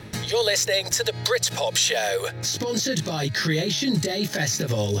You're listening to the Britpop Show, sponsored by Creation Day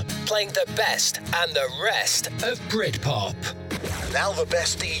Festival, playing the best and the rest of Britpop. Now the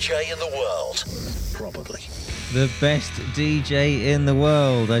best DJ in the world. Probably. The best DJ in the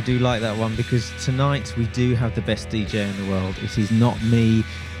world. I do like that one because tonight we do have the best DJ in the world. It is not me.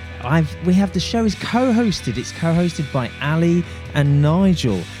 We have the show is co-hosted. It's co-hosted by Ali and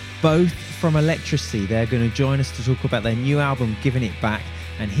Nigel, both from Electrasy. They're going to join us to talk about their new album, Giving It Back.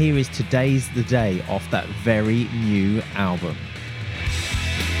 And here is Today's the Day off that very new album.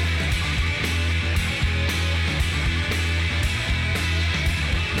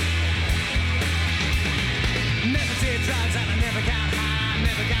 Never did drugs and I never got high,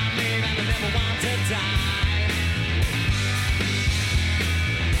 never got laid and I never want to die.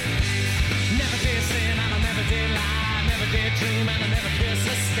 Never did sin and I never did lie, never did dream and I never kissed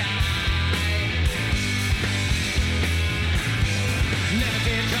the sky. Never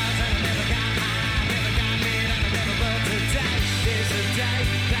did drugs and I never got high, never got laid and I never, but today is the day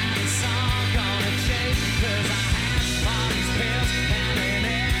that it's all gonna change. Cause I had all these pills and then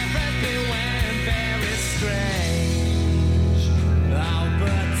everything went very strange. Oh,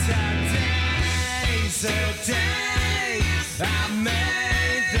 but today's the day I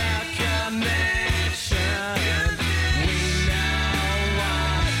made the connection. We know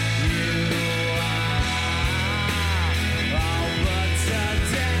what you are. Oh, but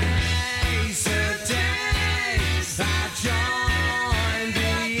today's the day I joined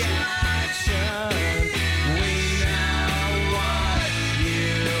the action. We know what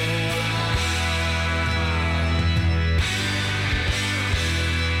you are.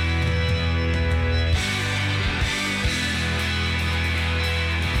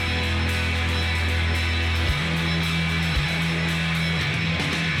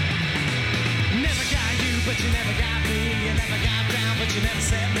 Never got you, but you never got me. You never got down, but you never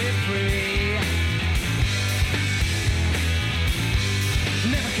set me free.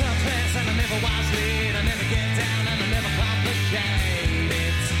 Never confess and I never was lead. I never get down and I never complicate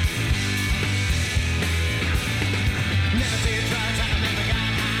it. Never did drugs and I never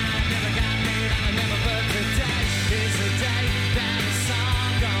got high, never got laid and I never, but today is the day that it's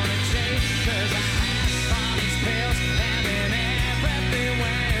all gonna change. Cause I had all these pills and then everything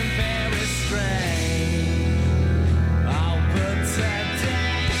went very strange. Oh, but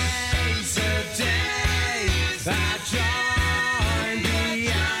today's the day I joined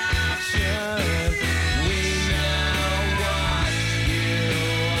the action. We know what you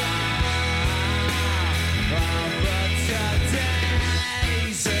are. Oh, but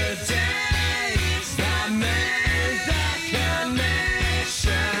today's the day I made the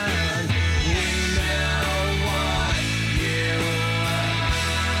connection. We know what you are.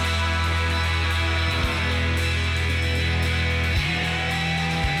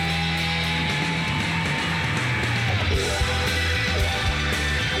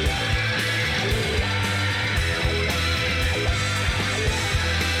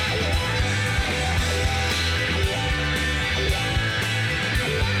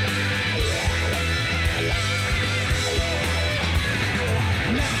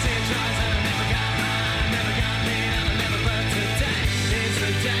 Never did drugs and I never got high, never got laid and I never, but today is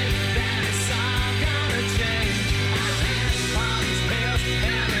the day that it's all gonna change. I had all these pills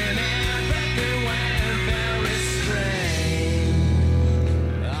and then everything went very strange.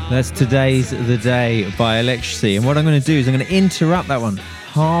 That's Today's the Day by Electrasy. And what I'm going to do is I'm going to interrupt that one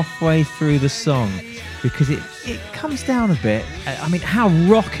halfway through the song because it comes down a bit. I mean, how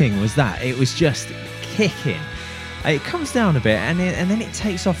rocking was that? It was just kicking. It comes down a bit and then it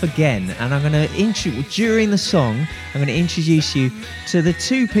takes off again. And I'm going to, during the song, I'm going to introduce you to the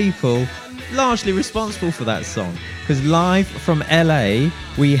two people largely responsible for that song. Because live from LA,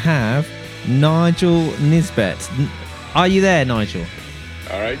 we have Nigel Nisbet. Are you there, Nigel?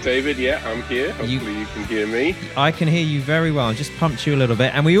 All right, David. Yeah, I'm here. Hopefully you can hear me. I can hear you very well. Just pumped you a little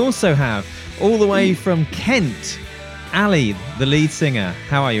bit. And we also have, all the way from Kent, Ali, the lead singer.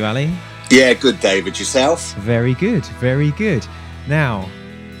 How are you, Ali? Yeah, good, David. Yourself? Very good, very good. Now,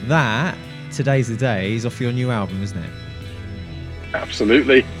 Today's the Day is off your new album, isn't it?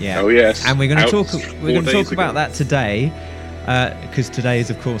 Absolutely. Yeah. Oh, yes. And we're going to Out talk. We're going to 4 talk days about ago. that today, because today is,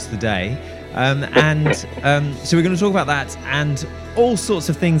 of course, the day. So we're going to talk about that and all sorts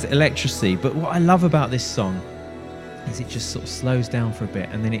of things Electrasy. But what I love about this song is it just sort of slows down for a bit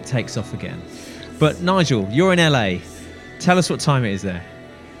and then it takes off again. But Nigel, you're in LA. Tell us what time it is there.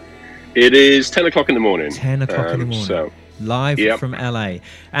 It is 10 o'clock in the morning. 10 o'clock in the morning. So, live from LA.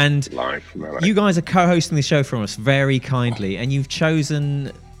 And live from LA. You guys are co-hosting the show from us very kindly, and you've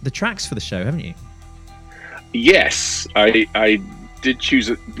chosen the tracks for the show, haven't you? Yes, I did choose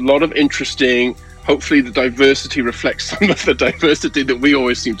a lot of interesting. Hopefully, the diversity reflects some of the diversity that we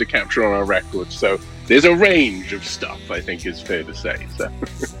always seem to capture on our records. So there's a range of stuff, I think, is fair to say. So.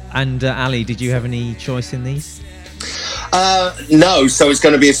 And Ali, did you have any choice in these? No, so it's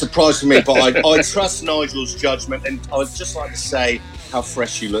going to be a surprise for me, but I trust Nigel's judgment, and I'd just like to say how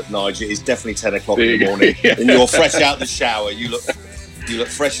fresh you look, Nigel. It's definitely 10 o'clock in the morning, and you're fresh out the shower. You look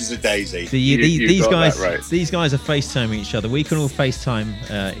fresh as a daisy. So these guys are FaceTiming each other. We can all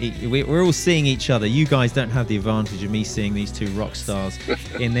FaceTime. We're all seeing each other. You guys don't have the advantage of me seeing these two rock stars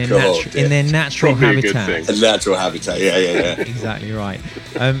in their natural habitat. A natural habitat, yeah. Exactly right.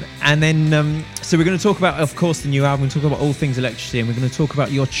 And then, so we're going to talk about, of course, the new album. We're going to talk about all things Electrasy, and we're going to talk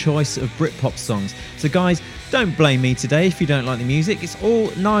about your choice of Britpop songs. So, guys, don't blame me today if you don't like the music. It's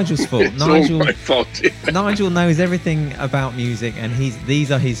all Nigel's fault. It's all my fault. Nigel knows everything about music, and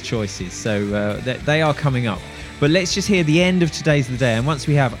these are his choices. So they are coming up. But let's just hear the end of Today's the Day. And once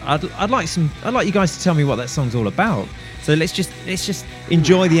we have, I'd like you guys to tell me what that song's all about. So let's just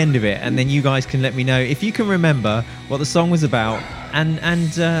enjoy the end of it, and then you guys can let me know if you can remember what the song was about. And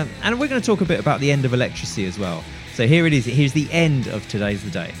we're going to talk a bit about the end of Electrasy as well. So here it is. Here's the end of Today's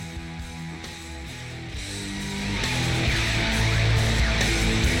the Day.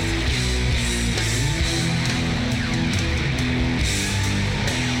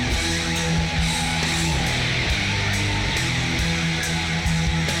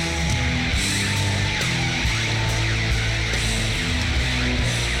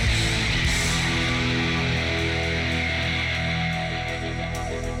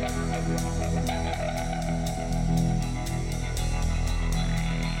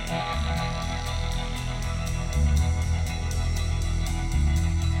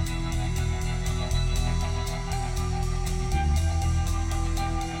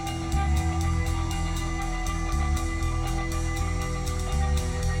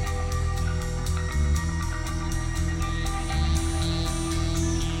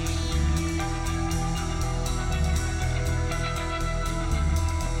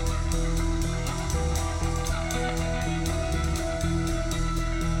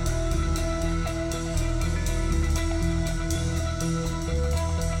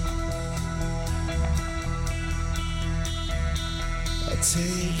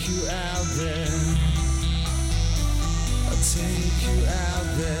 Take you out there. I'll take you out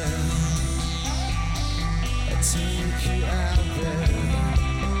there. I'll take you out there.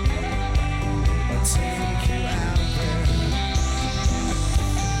 I'll take you out there.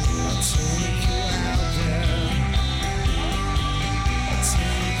 I'll take you out there. I'll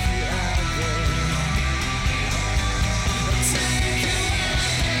take you out there. I'll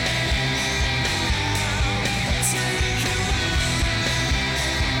take you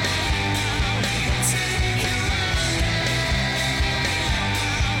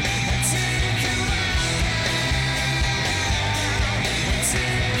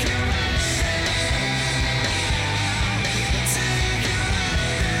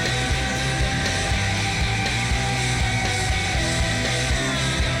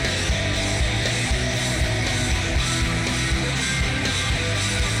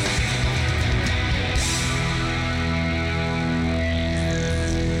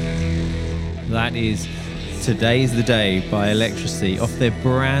That is Today's the Day by Electrasy off their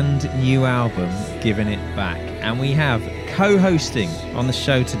brand new album, Givin' It Back. And we have co-hosting on the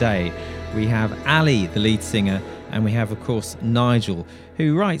show today, we have Ali, the lead singer, and we have, of course, Nigel,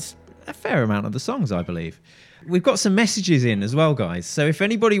 who writes a fair amount of the songs, I believe. We've got some messages in as well, guys. So if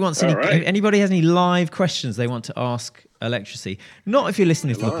anybody wants if anybody has any live questions they want to ask Electrasy, not if you're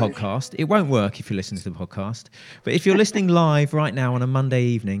listening to the podcast. It won't work if you're listening to the podcast. But if you're listening live right now on a Monday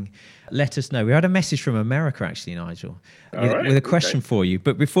evening, let us know. We had a message from America, actually, Nigel, with a question for you.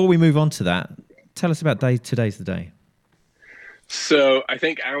 But before we move on to that, tell us about Today's the Day. So I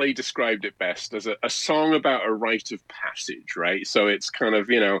think Ali described it best as a song about a rite of passage, right? So it's kind of,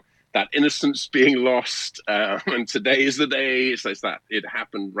 that innocence being lost, and today is the day. It's like that. It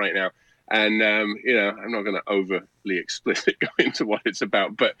happened right now. And, I'm not going to overly explicit go into what it's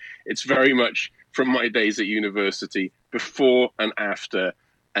about, but it's very much from my days at university, before and after,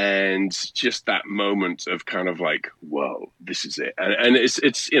 and just that moment of kind of like, whoa, this is it. And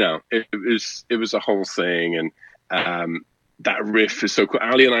it was a whole thing. And that riff is so cool.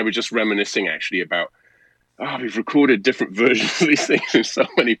 Ali and I were just reminiscing actually about, we've recorded different versions of these things in so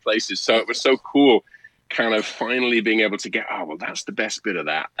many places. So it was so cool kind of finally being able to get, that's the best bit of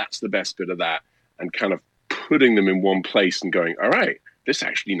that. That's the best bit of that. And kind of putting them in one place and going, all right, this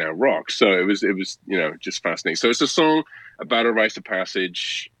actually now rocks. So it was just fascinating. So it's a song about a rite of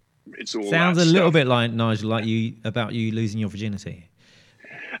passage. It's all sounds a little bit like, Nigel, about you losing your virginity.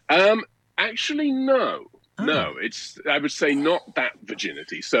 Actually, no. Oh. No, I would say not that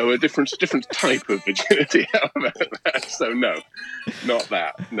virginity. So a different type of virginity. How about that? So no, not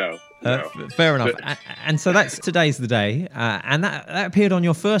that. No. Fair enough. And so that's Today's the Day. And that appeared on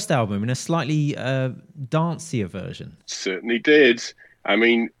your first album in a slightly dancier version. Certainly did. I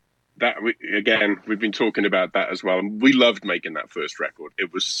mean, we've been talking about that as well. And we loved making that first record.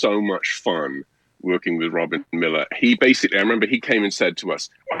 It was so much fun working with Robin Miller. I remember he came and said to us,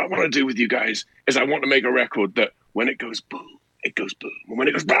 what I want to do with you guys is I want to make a record that when it goes boom, it goes boom. And when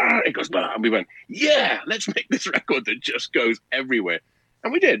it goes bah, it goes bah. And we went, yeah, let's make this record that just goes everywhere.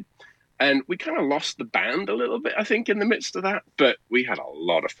 And we did. And we kind of lost the band a little bit, I think, in the midst of that. But we had a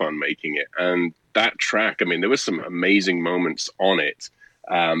lot of fun making it. And that track, I mean, there were some amazing moments on it.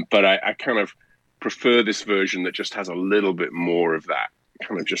 But I kind of prefer this version that just has a little bit more of that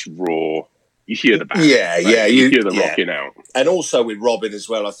kind of just raw. You hear the band. Yeah, right? yeah. You hear the rocking out. And also with Robin as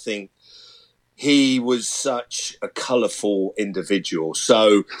well, I think he was such a colourful individual.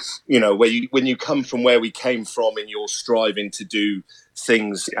 So, when you come from where we came from and you're striving to do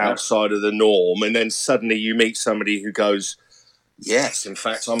things outside of the norm, and then suddenly you meet somebody who goes, yes, in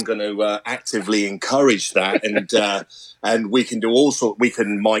fact, I'm going to actively encourage that. And we can do all sorts. We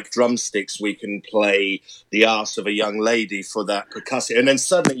can mic drumsticks. We can play the arse of a young lady for that percussive. And then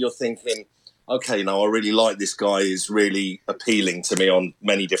suddenly you're thinking, okay, I really like this guy. Is really appealing to me on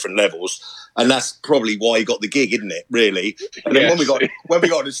many different levels. And that's probably why he got the gig, isn't it? Really. And then when we got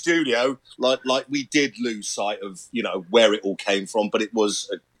in the studio, like we did lose sight of, where it all came from, but it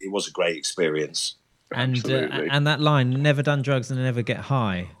was a great experience. And that line, never done drugs and never get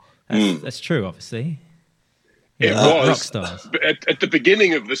high. That's true, obviously. It was. Rock stars. At the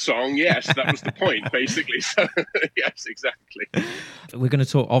beginning of the song, yes, that was the point, basically. So, yes, exactly. We're going to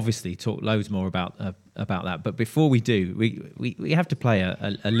talk loads more about that. But before we do, we have to play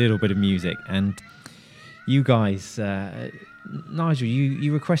a little bit of music. And you guys, Nigel,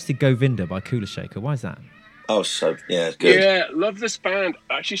 you requested Govinda by Cooler Shaker. Why is that? Oh, so, yeah, good. Yeah, love this band.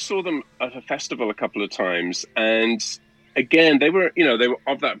 I actually saw them at a festival a couple of times, and again, they were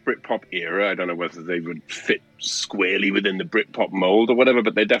of that Britpop era. I don't know whether they would fit squarely within the Britpop mold or whatever,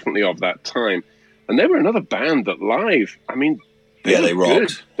 but they're definitely of that time. And they were another band that live, I mean, they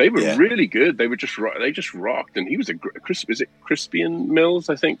rocked. They were really good. They just rocked. And he was is it Crispian Mills,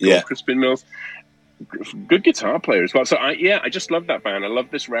 I think? Yeah. Crispian Mills. Good guitar player as well. So I just love that band. I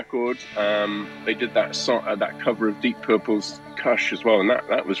love this record. They did that song, that cover of Deep Purple's Kush as well, and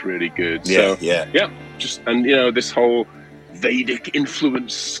that was really good. This whole Vedic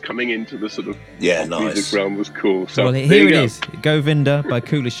influence coming into the sort of music realm was cool. So well, here it is, Govinda by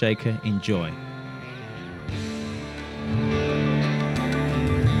Cooler Shaker. Enjoy.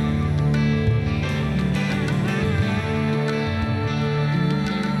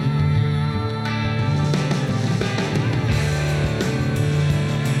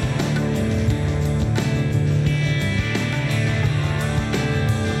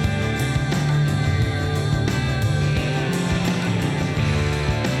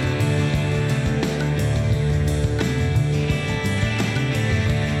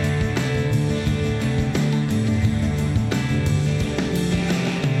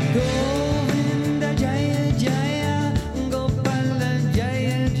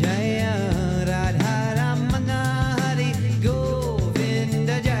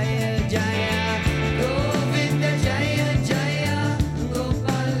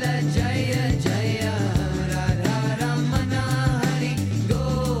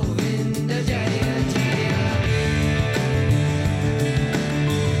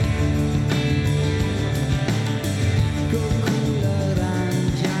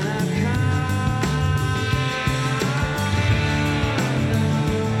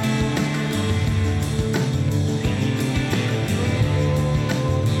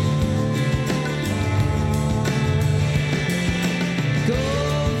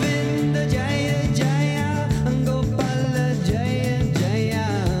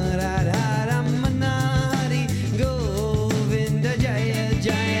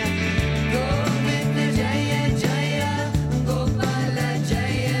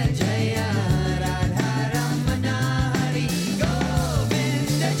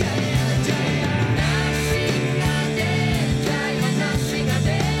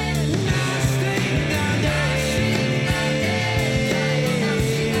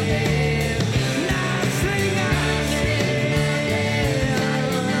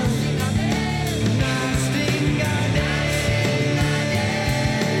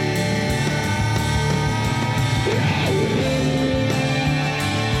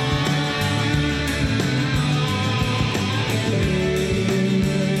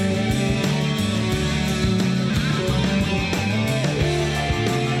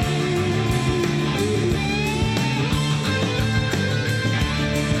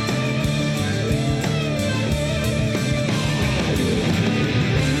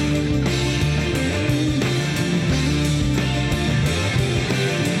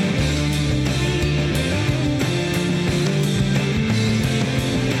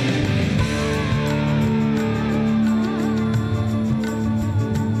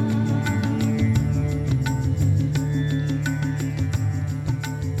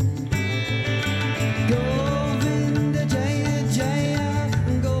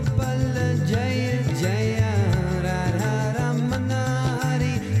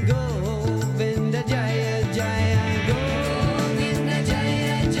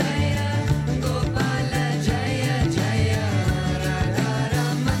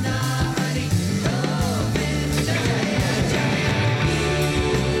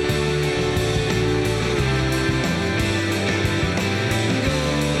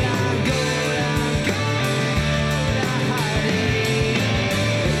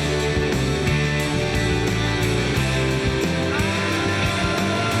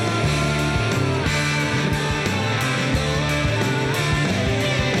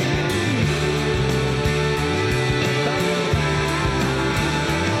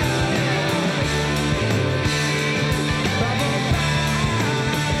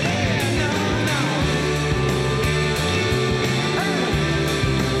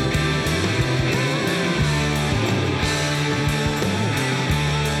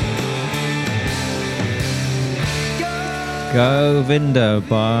 Govinda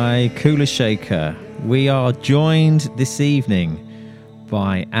by Kula Shaker. We are joined this evening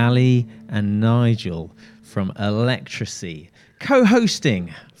by Ali and Nigel from Electrasy,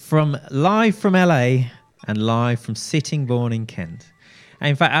 co-hosting from live from LA and live from Sittingbourne in Kent. And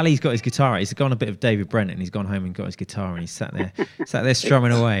in fact, Ali's got his guitar. He's gone a bit of David Brent, and he's gone home and got his guitar, and he's sat there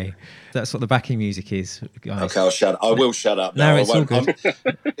strumming away. That's what the backing music is, guys. Okay, I'll shut up. I will shut up. No, it's all good.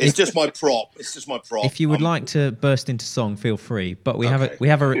 It's just my prop. If you would like to burst into song, feel free. But we have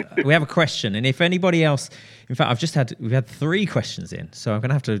a question, and if anybody else, in fact, we've had 3 questions in, so I'm going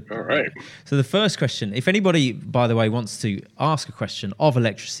to have to. All right. So the first question, if anybody, by the way, wants to ask a question of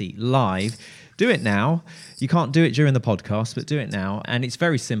Electrasy live, do it now. You can't do it during the podcast, but do it now. And it's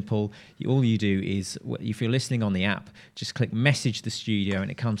very simple. All you do is, if you're listening on the app, just click message the studio and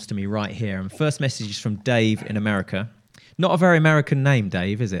it comes to me right here. And first message is from Dave in America. Not a very American name,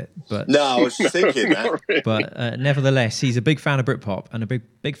 Dave, is it? But no, I was thinking that. Really. But nevertheless, he's a big fan of Britpop and a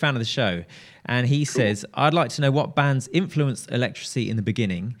big fan of the show. And he says, I'd like to know what bands influenced Electrasy in the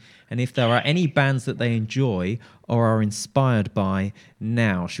beginning, and if there are any bands that they enjoy or are inspired by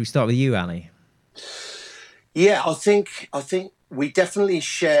now. Should we start with you, Ali? Yeah, I think we definitely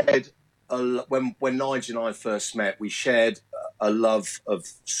shared when Nigel and I first met. We shared a love of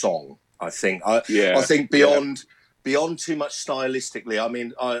song. I think beyond too much stylistically. I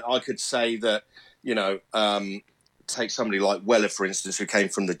mean, I could say that, take somebody like Weller, for instance, who came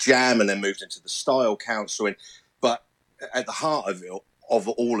from the Jam and then moved into the Style Council, but at the heart of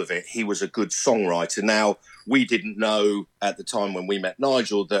all of it, he was a good songwriter. Now, we didn't know at the time when we met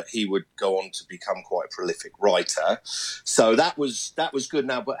Nigel that he would go on to become quite a prolific writer. So that was good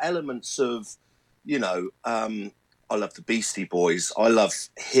now. But elements of, I love the Beastie Boys. I love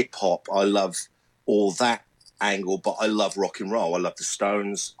hip hop. I love all that angle, but I love rock and roll. I love the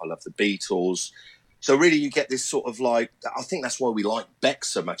Stones. I love the Beatles. So really, you get this sort of I think that's why we like Beck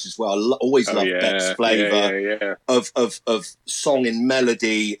so much as well. I always love Beck's flavour of song in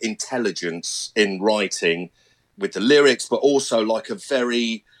melody, intelligence in writing with the lyrics, but also like a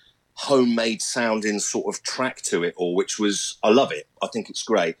very homemade sounding sort of track to it all, I love it. I think it's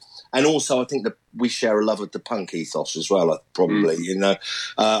great. And also I think that we share a love of the punk ethos as well, probably,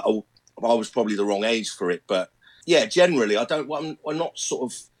 I was probably the wrong age for it, but yeah, generally I'm not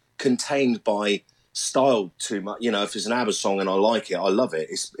sort of contained by style too much. If it's an ABBA song and I like it, I love it.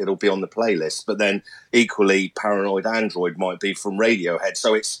 It'll be on the playlist. But then equally, Paranoid Android might be from Radiohead.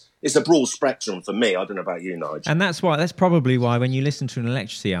 So it's a broad spectrum for me. I don't know about you, Nigel. And that's probably why when you listen to an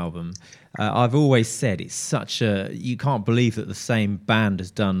Electrasy album, I've always said it's you can't believe that the same band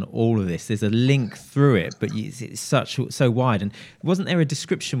has done all of this. There's a link through it, but it's so wide. And wasn't there a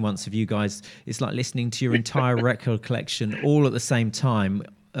description once of you guys? It's like listening to your entire record collection all at the same time,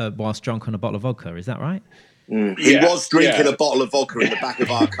 whilst drunk on a bottle of vodka. Is that right? He was drinking a bottle of vodka in the back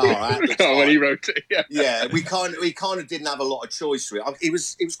of our car at the time. When he wrote it. Yeah, we kind of didn't have a lot of choice to it. He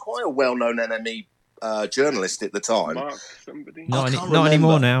was quite a well-known NME journalist at the time. Mark, somebody. Not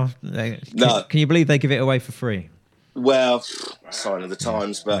anymore now. Can you believe they give it away for free? Well, sign of the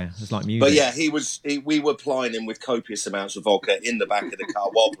times, but it's like music. But yeah, we were plying him with copious amounts of vodka in the back of the car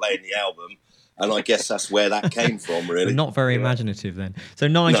while playing the album. And I guess that's where that came from, really. Not very imaginative then. So,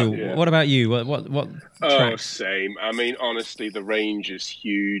 Nigel, what about you? What tracks? Same. I mean, honestly, the range is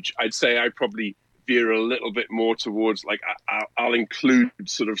huge. I'd say I probably veer a little bit more towards, I'll include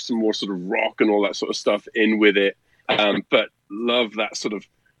sort of some more sort of rock and all that sort of stuff in with it. But love that sort of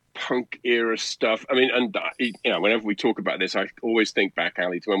punk era stuff. I mean, and whenever we talk about this, I always think back,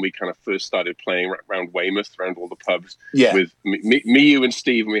 Ali, to when we kind of first started playing around Weymouth, around all the pubs, with me, you and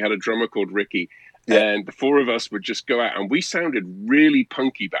Steve, and we had a drummer called Ricky, and the 4 of us would just go out, and we sounded really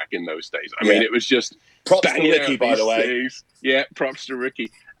punky back in those days. I mean, it was just props to Ricky, by the way. Things. Yeah, props to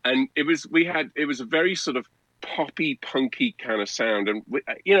Ricky, and it was a very sort of poppy, punky kind of sound, and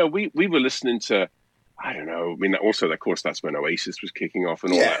we were listening to. I don't know. I mean, of course, that's when Oasis was kicking off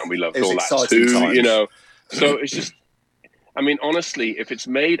and all that, and we loved all that too, times. So it's just, I mean, honestly, if it's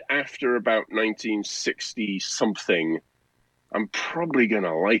made after about 1960 something, I'm probably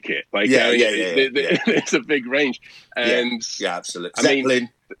gonna like it. It's a big range, and absolutely. Zeppelin.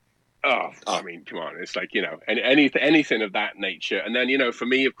 I mean, come on, it's and anything of that nature. And then, for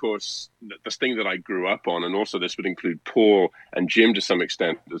me, of course, the thing that I grew up on, and also this would include Paul and Jim to some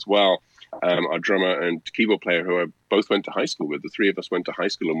extent as well, our drummer and keyboard player, who I both went to high school with. The 3 of us went to high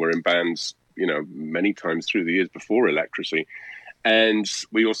school and were in bands, many times through the years before Electrasy. And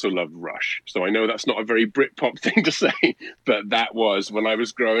we also loved Rush. So I know that's not a very Britpop thing to say, but that was, when I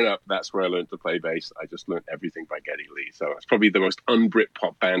was growing up, that's where I learned to play bass. I just learned everything by Geddy Lee. So it's probably the most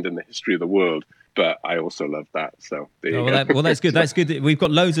un-Britpop band in the history of the world, but I also love that. So there you go. Well, that's good. That's good. We've got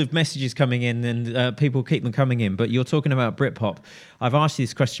loads of messages coming in, and people keep them coming in, but you're talking about Britpop. I've asked you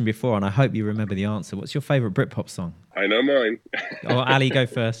this question before, and I hope you remember the answer. What's your favourite Britpop song? I know mine. Ali, go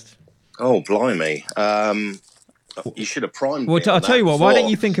first. Oh, blimey. You should have primed me. Well, I'll tell you what. Why don't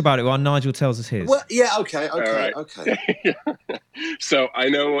you think about it while Nigel tells us his? Well, yeah, okay. So I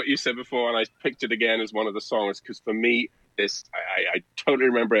know what you said before, and I picked it again as one of the songs because for me, this I totally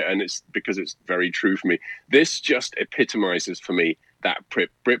remember it, and it's because it's very true for me. This just epitomizes for me that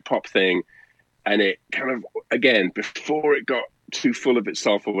Britpop thing, and it kind of, again, before it got too full of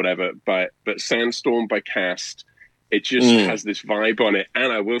itself or whatever, but Sandstorm by Cast, it just has this vibe on it,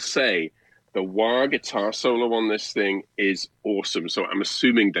 and I will say, the wah guitar solo on this thing is awesome. So I'm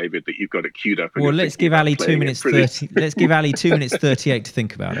assuming, David, that you've got it queued up. Well, let's give Ali 2 minutes 30. Let's give Ali 2 minutes 38 to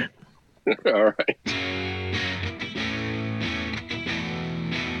think about it. All right. I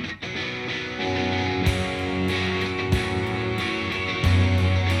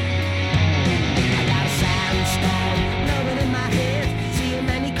got a sandstorm blowing in my head, seeing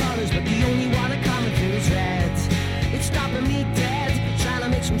many colors, but the only one that coming through is red. It's stopping me dead, trying to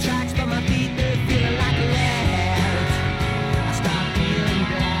make some tracks, but my feet they're feeling like lead. I stop feeling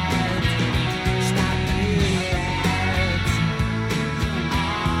bad, stop feeling red.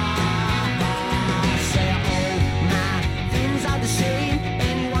 Say, oh my, things are the same.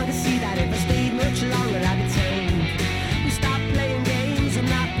 Anyone can see that if I stayed much longer, I'd be tamed. We stopped playing games. I'm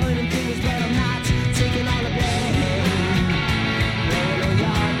not pointing fingers, but I'm not taking all the blame. Playing all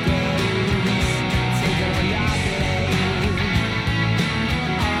your games, taking all your blame.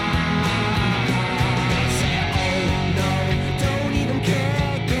 Say, oh no, don't even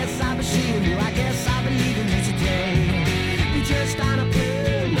care. Guess I've been seeing you. I guess I believe in you today. You just on a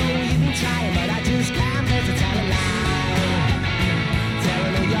plane. No, you've been trying, but I just can't bear to tell a lie.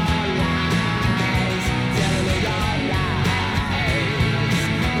 Telling all your lies, telling all your lies.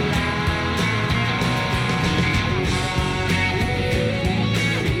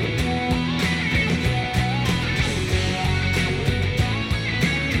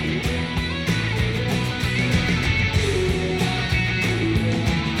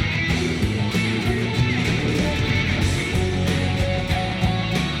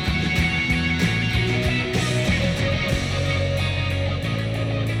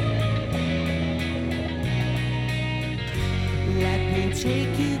 Let me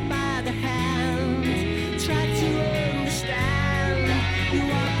take you by the hand, try to understand. You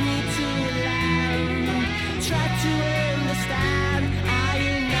want me to land, try to understand. I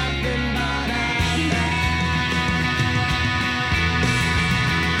ain't nothing but a man.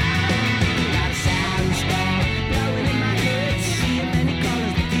 Got a sandstorm blowing in my head, seeing many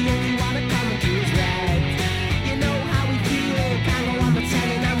colors, but the only one that coming through is red. You know how we feel, can't go on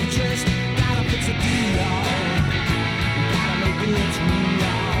pretending, and we just gotta fix a deal. It's real.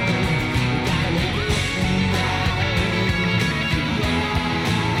 We gotta make it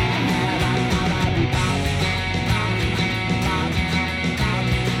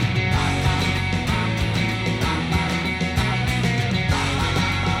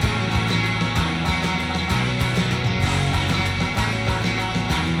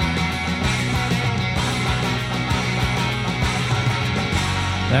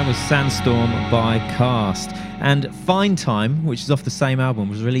That was Sandstorm by Cast. And Fine Time, which is off the same album,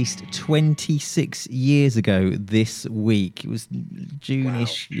 was released 26 years ago this week. It was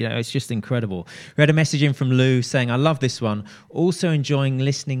June-ish. Wow. You know, it's just incredible. We had a message in from Lou saying, I love this one. Also enjoying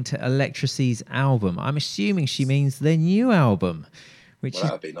listening to Electrasy's album. I'm assuming she means their new album. Which well,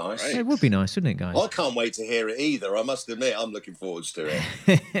 that'd be nice. It would be nice, wouldn't it, guys? I can't wait to hear it either. I must admit, I'm looking forward to it.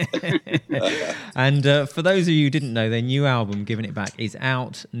 And for those of you who didn't know, their new album, Giving It Back, is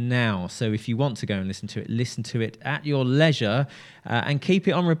out now. So if you want to go and listen to it at your leisure and keep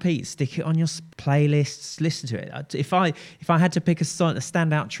it on repeat. Stick it on your playlists. Listen to it. If I had to pick a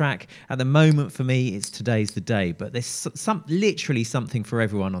standout track at the moment for me, it's Today's the Day. But there's literally something for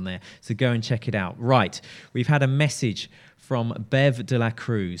everyone on there. So go and check it out. Right, we've had a message from Bev de la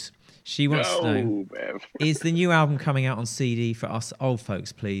Cruz. She wants to know, Bev. Is the new album coming out on CD for us old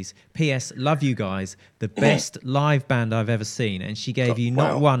folks, please? P.S. Love you guys. The best live band I've ever seen. And she gave you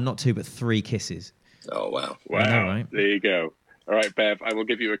not one, not two, but 3 kisses. Oh, wow. Wow. I know, right? There you go. All right, Bev, I will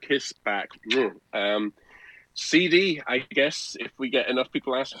give you a kiss back. CD, I guess, if we get enough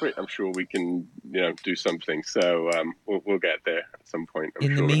people ask for it, I'm sure we can, do something. So we'll get there at some point.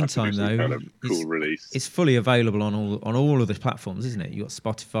 In the meantime, though, kind of cool release. It's fully available on all of the platforms, isn't it? You got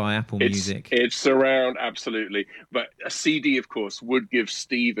Spotify, Apple Music. It's around, absolutely. But a CD, of course, would give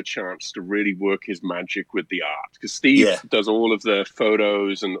Steve a chance to really work his magic with the art, because Steve does all of the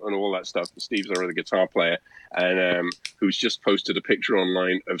photos and all that stuff. Steve's already the guitar player, and who's just posted a picture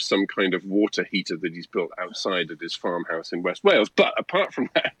online of some kind of water heater that he's built outside at his farmhouse in West Wales. But apart from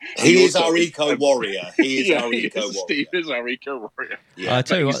that, he is our eco warrior. He is our eco warrior. Steve is our eco warrior. Yeah. I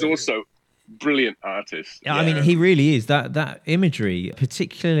tell you he's also brilliant artist. I mean, he really is. That imagery,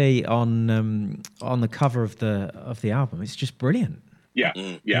 particularly on the cover of the album, it's just brilliant.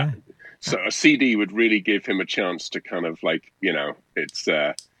 Yeah. So a CD would really give him a chance to kind of it's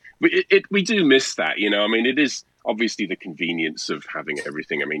we do miss that. I mean, it is obviously the convenience of having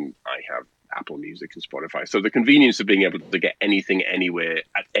everything. I mean, I have Apple Music and Spotify, so the convenience of being able to get anything anywhere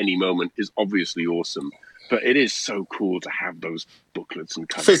at any moment is obviously awesome. But it is so cool to have those booklets and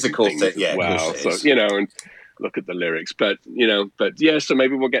covers physical and things as well. So and look at the lyrics. But so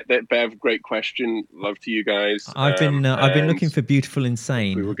maybe we'll get that. Bev, great question. Love to you guys. I've been looking for Beautiful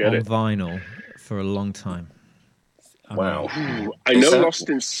Insane on vinyl for a long time. Wow. I know Lost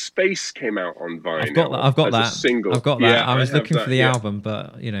in Space came out on vinyl. I've got that. Single. I've got that. Yeah, I was looking for the album,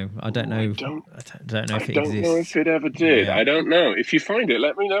 but I don't know. I don't know if it exists. I don't know if it ever did. Yeah. I don't know. If you find it,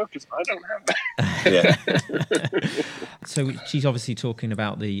 let me know, because I don't have that. Yeah. So she's obviously talking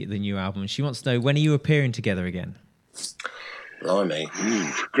about the new album. She wants to know, when are you appearing together again? Blimey.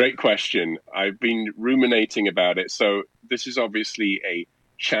 Great question. I've been ruminating about it. So this is obviously a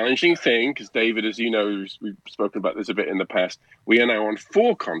challenging thing, because David, as you know, we've spoken about this a bit in the past, we are now on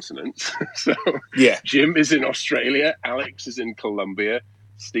 4 continents. So Jim is in Australia, Alex is in Colombia,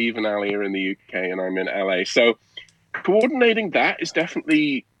 Steve and Ali are in the UK, and I'm in LA. So coordinating that is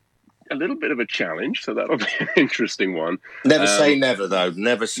definitely a little bit of a challenge, so that'll be an interesting one. Never say never, though.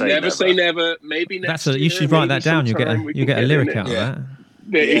 Never say never. Never say never. Maybe next year. You should write that down. You get a lyric out of that.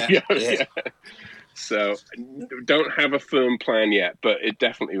 Yeah. So don't have a firm plan yet, but it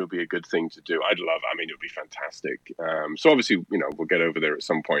definitely would be a good thing to do. It would be fantastic. So obviously, we'll get over there at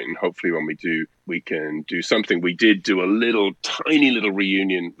some point, and hopefully when we do, we can do something. We did do a tiny little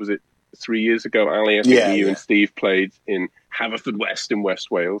reunion. Was it 3 years ago, Ali? I think you and Steve played in Haverfordwest in West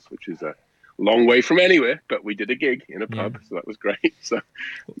Wales, which is a long way from anywhere, but we did a gig in a pub, so that was great. So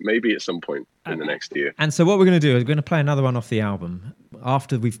maybe at some point in the next year. And so what we're going to do is we're going to play another one off the album.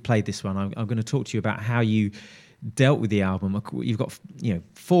 After we've played this one, I'm going to talk to you about how you dealt with the album. You've got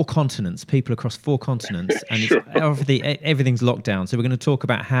 4 continents, people across 4 continents, and Sure. everything's locked down. So we're going to talk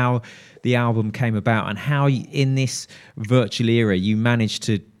about how the album came about and how in this virtual era you managed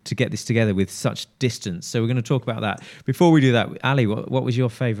to get this together with such distance. So we're going to talk about that. Before we do that, Ali, what was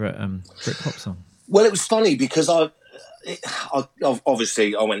your favourite Britpop song? Well, it was funny because I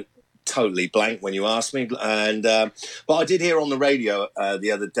obviously went totally blank when you asked me, and but I did hear on the radio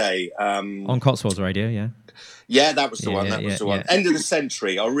the other day on Cotswolds Radio, yeah, that was the one. That was the one. End of the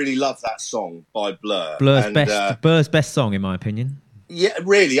Century. I really love that song by Blur. Blur's best song, in my opinion. Yeah,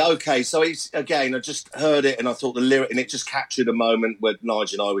 really. Okay, so it's again, I just heard it and I thought the lyric, and it just captured a moment where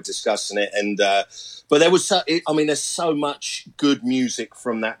Nigel and I were discussing it, and but there was there's so much good music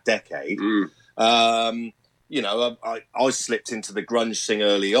from that decade. I slipped into the grunge thing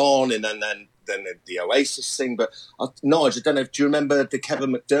early on, and then the Oasis thing. But Nigel, I don't know. Do you remember the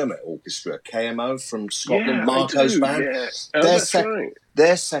Kevin McDermott Orchestra, KMO from Scotland, Marco's band? Yeah.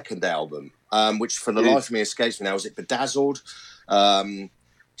 Their second album, which for the life of me escapes me now. Was it Bedazzled?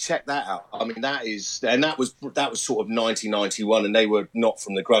 Check that out. I mean, that was sort of 1991, and they were not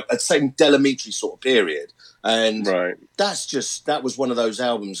from the grunge, the same Delamitri sort of period. And that was one of those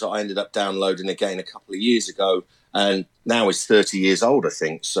albums that I ended up downloading again a couple of years ago, and now it's 30 years old, I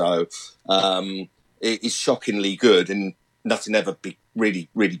think. So it is shockingly good, and nothing ever really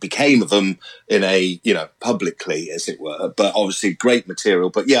became of them in a publicly, as it were. But obviously, great material.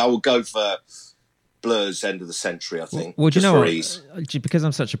 But yeah, I will go for Blur's End of the Century, I think. Well, do you know what? Because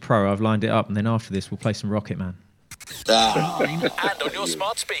I'm such a pro, I've lined it up, and then after this, we'll play some Rocket Man. And on your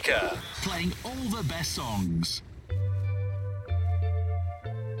smart speaker, playing all the best songs.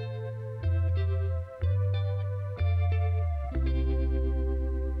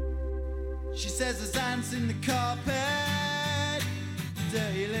 She says there's ants in the carpet,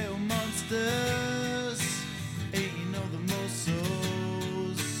 dirty little monsters, eating all the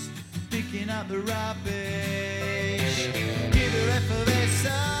muscles, picking up the rubbish. Give her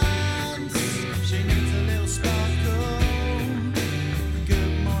effervescence, she needs a little sparkle.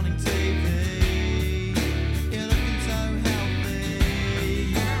 Good morning TV,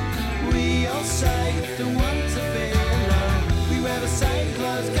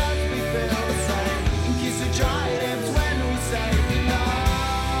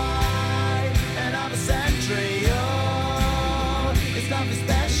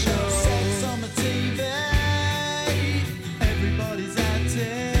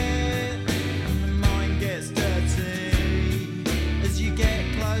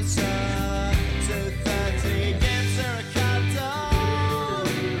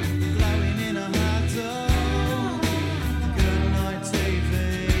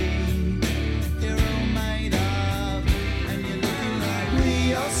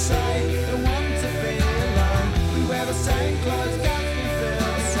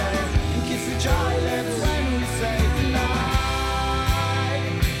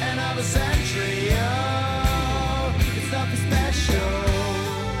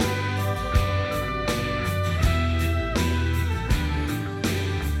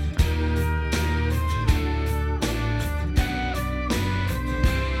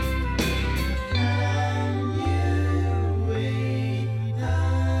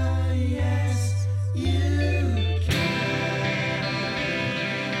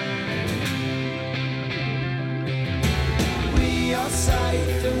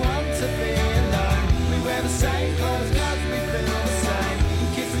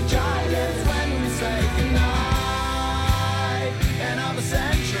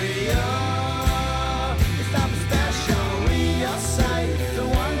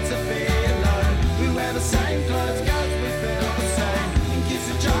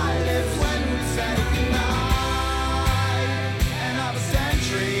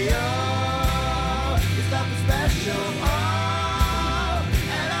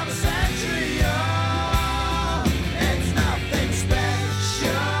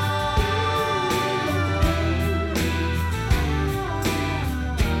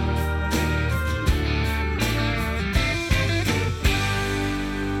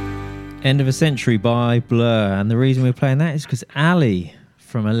 End of a Century by Blur. And the reason we're playing that is because Ali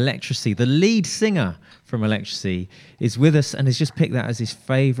from Electrasy, the lead singer from Electrasy, is with us and has just picked that as his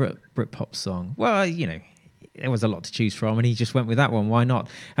favourite Britpop song. Well, you know, there was a lot to choose from and he just went with that one. Why not?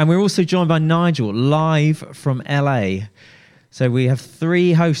 And we're also joined by Nigel, live from LA. So we have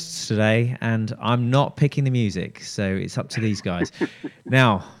 3 hosts today and I'm not picking the music. So it's up to these guys.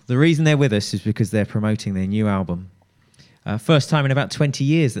 Now, the reason they're with us is because they're promoting their new album. First time in about 20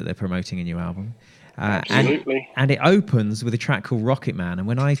 years that they're promoting a new album. Absolutely. And it opens with a track called Rocket Man. And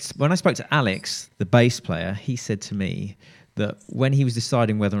when I spoke to Alex, the bass player, he said to me that when he was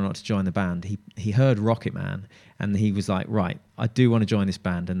deciding whether or not to join the band, he heard Rocket Man and he was like, right, I do want to join this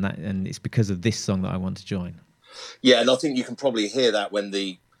band, and it's because of this song that I want to join. Yeah, and I think you can probably hear that when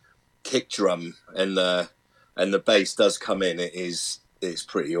the kick drum and the bass does come in. It's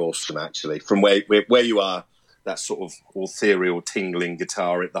pretty awesome, actually. From where you are, that sort of ethereal tingling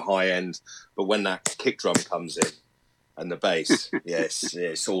guitar at the high end, but when that kick drum comes in and the bass,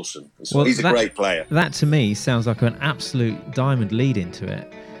 it's awesome. He's a great player. That to me sounds like an absolute diamond lead into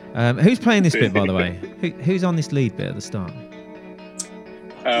it. Who's playing this bit, by the way? Who's on this lead bit at the start?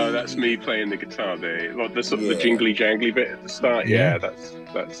 Oh, that's me playing the guitar there. Like the sort of the jingly jangly bit at the start. Yeah,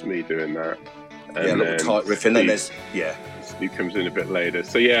 that's me doing that. And a little tight riff, and then there's Steve comes in a bit later.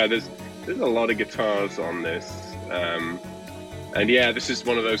 So yeah, there's a lot of guitars on this, and yeah, this is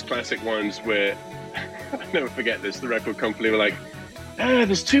one of those classic ones where I'll never forget this. The record company were like,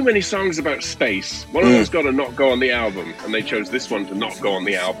 there's too many songs about space. One of them's got to not go on the album, and they chose this one to not go on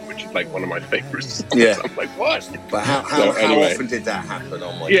the album, which is like one of my favorite songs. Yeah. I'm like, what? But how often did that happen?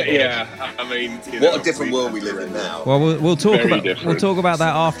 Oh my God. Yeah. I mean, what a different world we live in now. Well, we'll talk about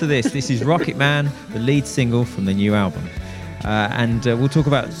that after this. This is Rocket Man, the lead single from the new album. And we'll talk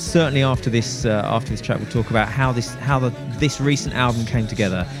about, certainly after this track, we'll talk about how this recent album came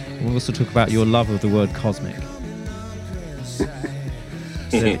together. And we'll also talk about your love of the word cosmic.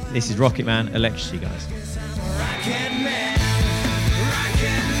 So this is Rocket Man, Electrasy, guys.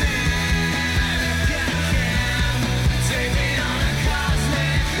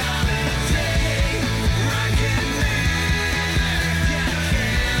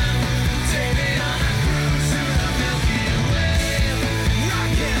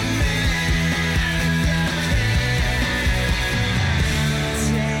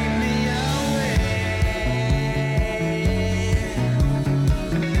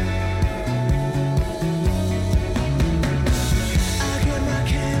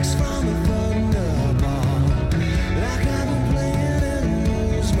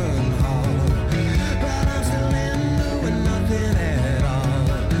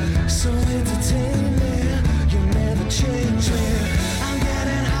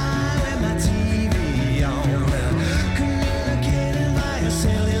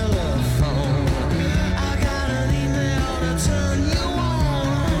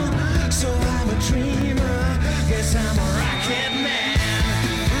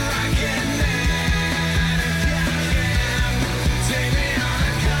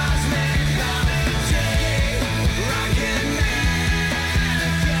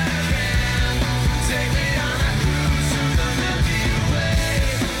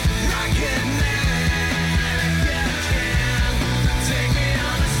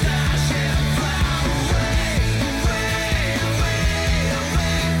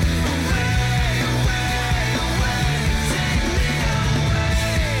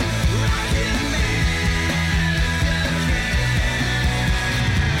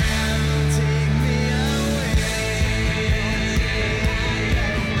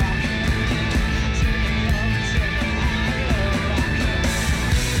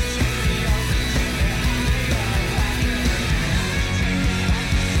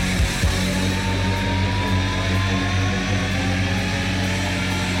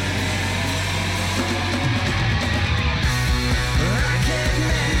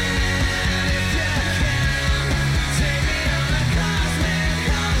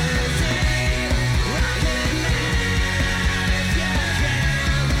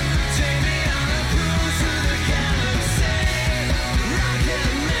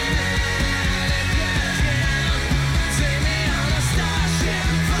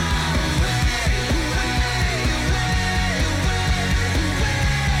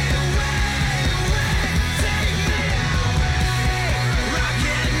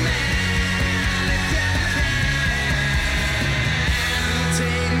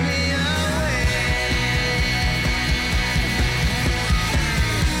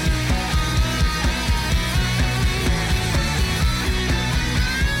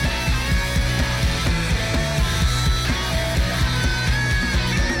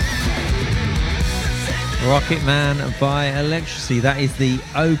 Rocket Man by Electrasy. That is the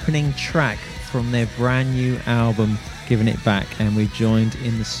opening track from their brand new album, Giving It Back. And we're joined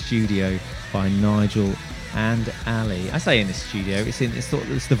in the studio by Nigel and Ali. I say in the studio, it's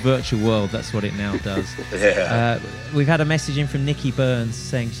the virtual world. That's what it now does. We've had a message in from Nikki Burns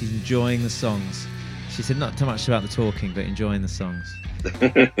saying she's enjoying the songs. She said not too much about the talking, but enjoying the songs.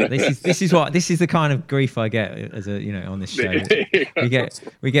 This is the kind of grief I get as on this show.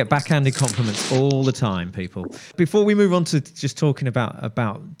 We get backhanded compliments all the time, people. Before we move on to just talking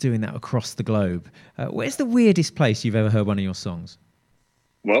about doing that across the globe, where's the weirdest place you've ever heard one of your songs?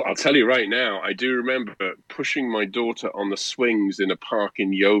 Well, I'll tell you right now, I do remember pushing my daughter on the swings in a park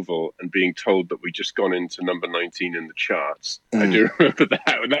in Yeovil and being told that we'd just gone into number 19 in the charts. I do remember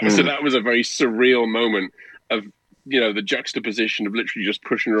that. So that was a very surreal moment of, the juxtaposition of literally just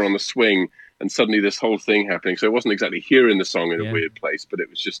pushing her on the swing and suddenly this whole thing happening. So it wasn't exactly hearing the song in a weird place, but it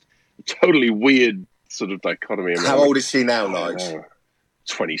was just a totally weird sort of dichotomy. How old is she now, Nigel?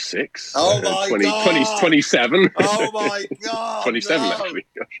 26. Oh my God. 27. Oh my God. 27 no. actually.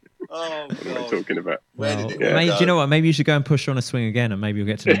 Gosh. Oh, what am I talking about? Where did it go? Do you know what? Maybe you should go and push her on a swing again, and maybe you'll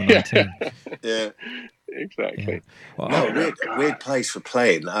get to number 19. Yeah, exactly. Yeah. Well, weird place for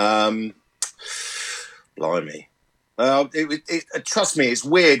playing. Blimey. Trust me, it's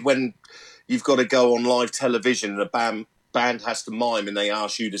weird when you've got to go on live television and a band has to mime and they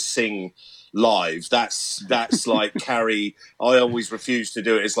ask you to sing live. That's like Carrie. I always refuse to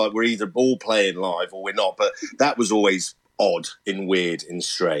do it. It's like we're either all playing live or we're not. But that was always odd and weird and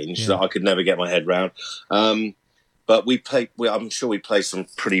strange that I could never get my head round. But I'm sure we play some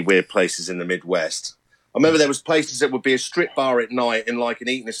pretty weird places in the Midwest. I remember there was places that would be a strip bar at night in like an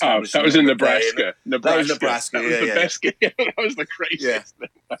eating establishment. That was in Nebraska. That was Nebraska. That was the best. That was the craziest thing.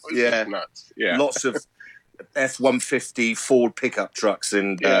 That was just nuts. Yeah. Lots of F-150 Ford pickup trucks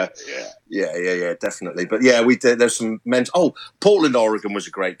and definitely. But we did. There's some Portland, Oregon was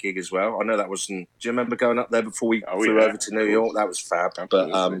a great gig as well. I know that wasn't. Do you remember going up there before we flew over to New York? That was fab.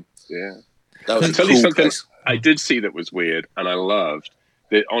 Absolutely. But that was I'll tell cool you something place. I did see that was weird and I loved.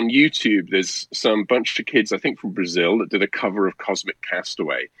 That on YouTube, there's some bunch of kids, I think from Brazil, that did a cover of Cosmic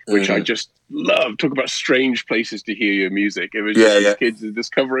Castaway, which I just love. Talk about strange places to hear your music. It was just these kids did this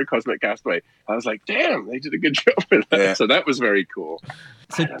cover of Cosmic Castaway. I was like, damn, they did a good job with that. Yeah. So that was very cool.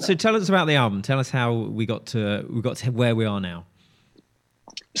 So tell us about the album. Tell us how we got to where we are now.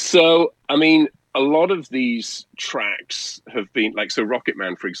 So, I mean, a lot of these tracks have been so Rocket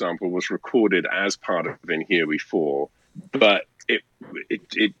Man, for example, was recorded as part of In Here We Fall, but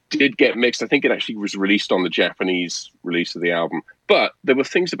it did get mixed. I think it actually was released on the Japanese release of the album, but there were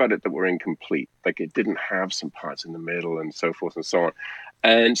things about it that were incomplete. Like it didn't have some parts in the middle and so forth and so on.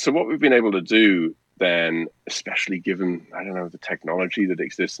 And so what we've been able to do then, especially given, the technology that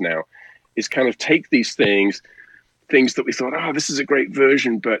exists now, is kind of take these things that we thought, this is a great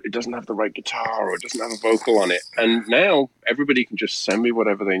version, but it doesn't have the right guitar or it doesn't have a vocal on it. And now everybody can just send me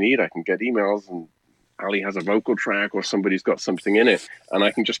whatever they need. I can get emails and Ali has a vocal track or somebody's got something in it, and I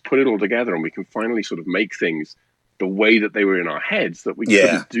can just put it all together and we can finally sort of make things the way that they were in our heads that we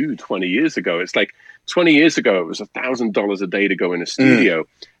couldn't do 20 years ago. It's like 20 years ago, it was $1,000 a day to go in a studio.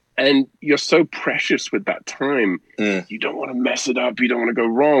 And you're so precious with that time. You don't want to mess it up. You don't want to go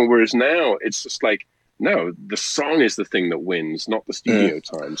wrong. Whereas now it's just like, no, the song is the thing that wins, not the studio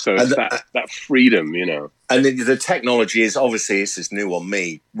time. So it's that freedom, And the technology is obviously, this is new on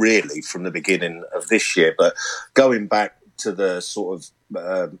me, really, from the beginning of this year. But going back to the sort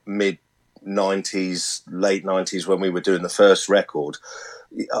of mid-90s, late 90s when we were doing the first record,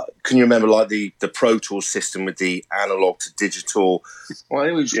 can you remember like the Pro Tools system with the analog to digital? Well,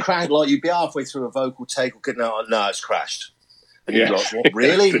 it was crashed, like you'd be halfway through a vocal take, no, it's crashed. And you're like, what,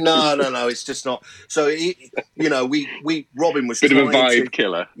 really? No, it's just not. So, Robin was bit of a vibe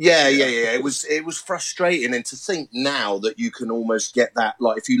killer. Yeah. It was frustrating, and to think now that you can almost get that.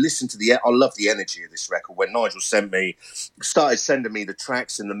 Like, if you listen to I love the energy of this record. When Nigel started sending me the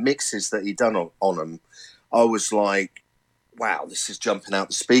tracks and the mixes that he'd done on them, I was like, wow, this is jumping out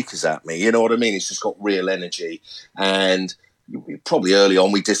the speakers at me. You know what I mean? It's just got real energy, and probably early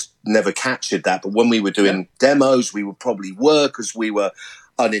on we just never captured that, but when we were doing demos we would probably work because we were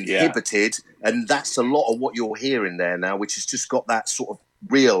uninhibited, and that's a lot of what you're hearing there now, which has just got that sort of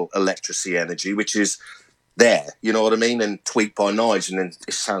real Electrasy energy, which is there, you know what I mean, and tweaked by Nigel, and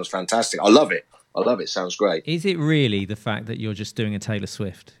it sounds fantastic. I love it, sounds great. Is it really the fact that you're just doing a Taylor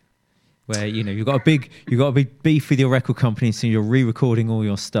Swift, where you've got a big beef with your record company, so you're re-recording all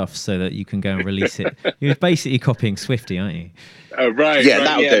your stuff so that you can go and release it? You're basically copying Swiftie, aren't you? Oh, right. Yeah, right.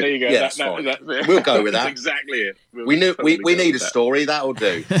 that'll do. There you go. Yeah, that's fine. We'll go with that. That's exactly it. We need a story. That'll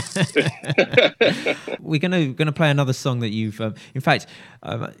do. We're gonna play another song that you've. In fact,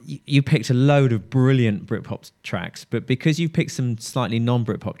 you picked a load of brilliant Britpop tracks, but because you've picked some slightly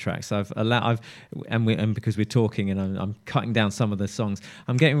non-Britpop tracks, and because we're talking and I'm cutting down some of the songs,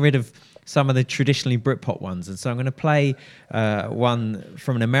 I'm getting rid of some of the traditionally Britpop ones, and so I'm going to play one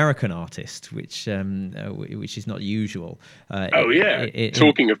from an American artist, which is not usual.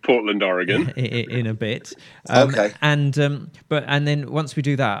 Talking of Portland, Oregon, in a bit. Okay. And then once we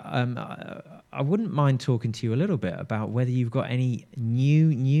do that, I wouldn't mind talking to you a little bit about whether you've got any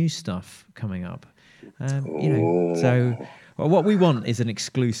new stuff coming up. So what we want is an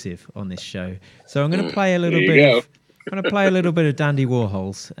exclusive on this show. So I'm going to play a little bit. I'm going to play a little bit of Dandy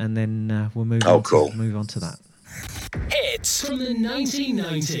Warhols, and then we'll move on to that. Hits from the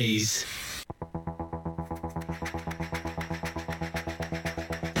 1990s.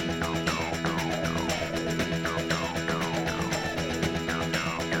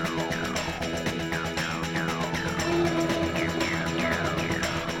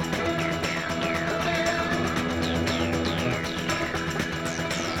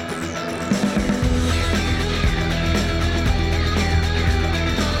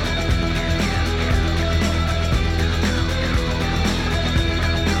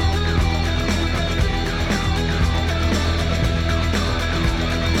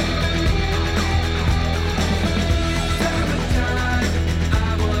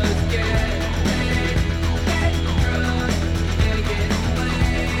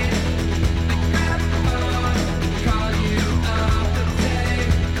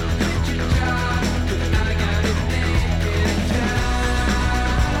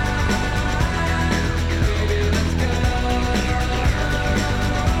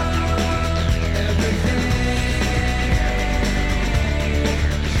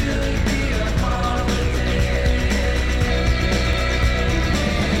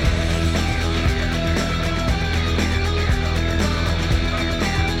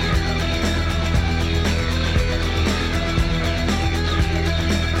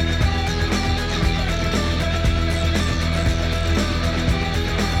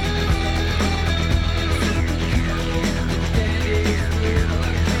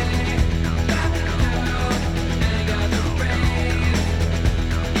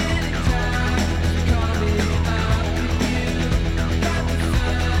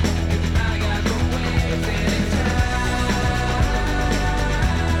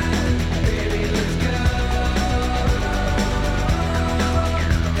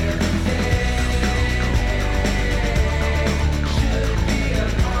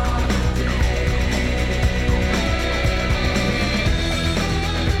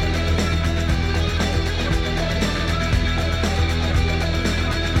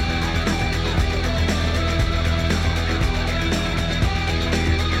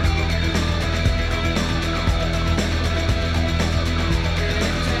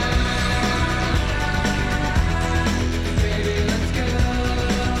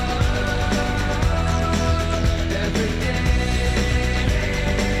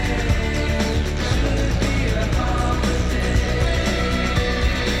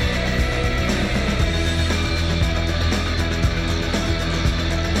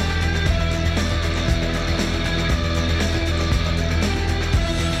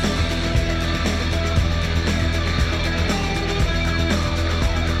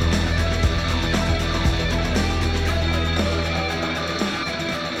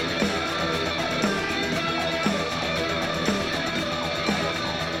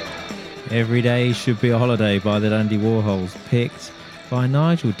 Every Day Should Be a Holiday by the Dandy Warhols, picked by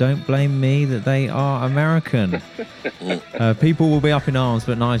Nigel. Don't blame me that they are American. People will be up in arms,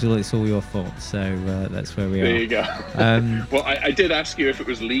 but Nigel, it's all your fault. So that's where we are. There you go. Well, I did ask you if it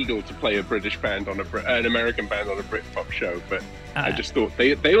was legal to play a British band on an American band on a Britpop show, but I just thought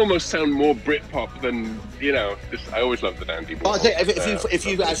they almost sound more Britpop than, I always love the Dandy Warhols. But I think if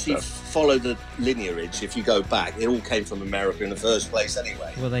you actually follow the lineage, if you go back, it all came from America in the first place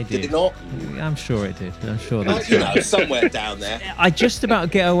anyway. Well, they did. Did it not? I'm sure it did. I'm sure that's true. Somewhere down there. I just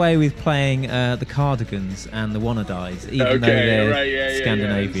about get away with playing the Cardigans and the Wannadies, even though they're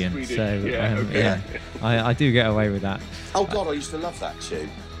Scandinavian. I do get away with that. Oh God, I used to love that tune.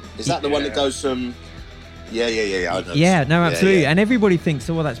 Is that the one that goes from? Yeah. I know. Yeah, no, absolutely. And everybody thinks,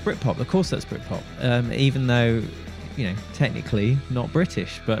 oh, well, that's Britpop. Of course, that's Britpop. Even though, technically not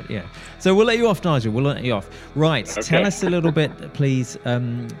British, but yeah. So we'll let you off, Nigel. We'll let you off. Right. Okay. Tell us a little bit, please,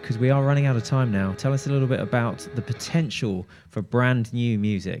 because we are running out of time now. Tell us a little bit about the potential for brand new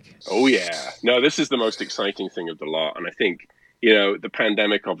music. Oh, yeah. No, this is the most exciting thing of the lot. And I think, the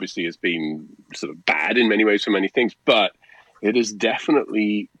pandemic obviously has been sort of bad in many ways for many things, but it has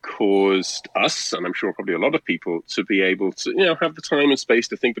definitely caused us, and I'm sure probably a lot of people, to be able to, have the time and space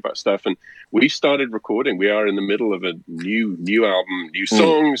to think about stuff. And we started recording. We are in the middle of a new album, new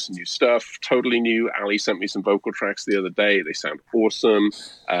songs, new stuff, totally new. Ali sent me some vocal tracks the other day. They sound awesome.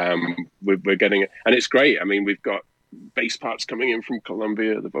 We're getting it, and it's great. I mean, we've got bass parts coming in from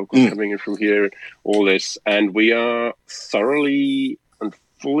Colombia, the vocals coming in from here, all this, and we are thoroughly and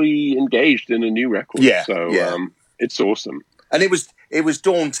fully engaged in a new record. Yeah, so it's awesome. And it was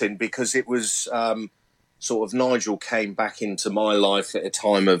daunting because it was sort of Nigel came back into my life at a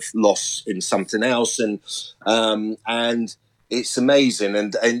time of loss in something else, and it's amazing.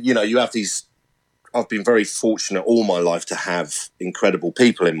 And you have these. I've been very fortunate all my life to have incredible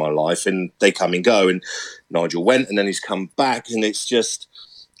people in my life, and they come and go. And Nigel went, and then he's come back, and it's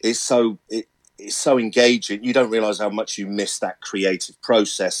so engaging. You don't realise how much you miss that creative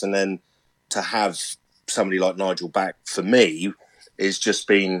process, and then to have somebody like Nigel back for me has just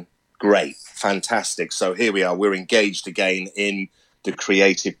been great, fantastic. So here we are, we're engaged again in the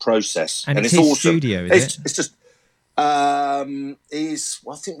creative process, and it's awesome. Studio, is it? It's just I think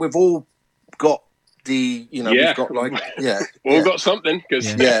we've all got we've got all got something, because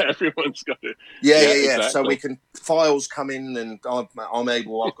everyone's got it. Exactly. So we can files come in, and I'm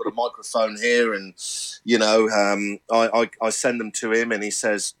able. I've got a microphone here, and I send them to him, and he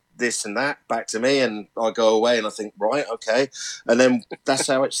says this and that back to me, and I go away, and I think, right, okay, and then that's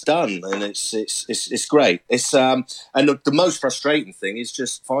how it's done, and it's great. It's and the most frustrating thing is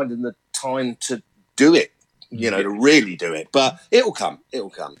just finding the time to do it. To really do it, but it'll come.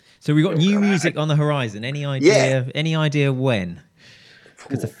 So we've got new music on the horizon. Any idea? Any idea when?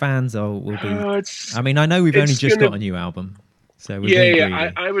 Because the fans will be. I mean, I know we've only just got a new album, so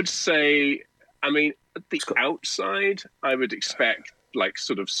we're I would say. I mean, at the outside, I would expect like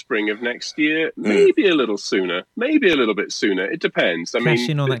sort of spring of next year, maybe a little sooner, maybe a little bit sooner. It depends. Cash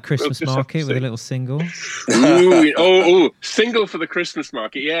in on that Christmas market with a little single. Single for the Christmas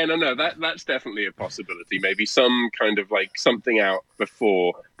market. Yeah, no, that's definitely a possibility. Maybe some kind of like something out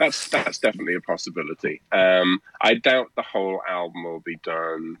before. That's definitely a possibility. I doubt the whole album will be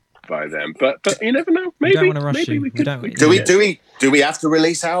done by then, but you never know. Maybe. We don't want to rush you. Do we have to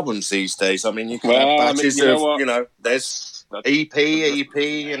release albums these days? I mean, you can have batches there's EP, Taylor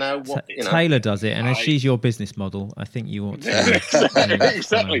does it, and as she's your business model, I think you ought to.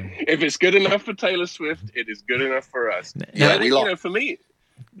 Exactly. If it's good enough for Taylor Swift, it is good enough for us. For me,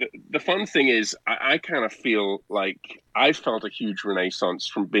 the fun thing is, I kind of feel like I felt a huge renaissance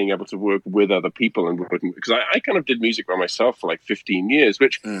from being able to work with other people and working, because I kind of did music by myself for like 15 years,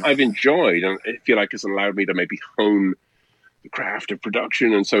 which I've enjoyed, and I feel like it's allowed me to maybe hone the craft of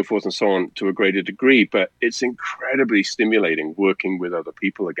production and so forth and so on to a greater degree. But it's incredibly stimulating working with other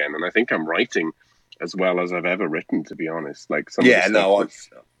people again, and I think I'm writing as well as I've ever written, to be honest. Like some I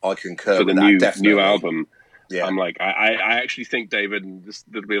concur for the with new album. Yeah. I'm like, I actually think, David, and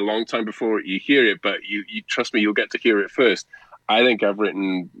there'll be a long time before you hear it, but you trust me, you'll get to hear it first. I think I've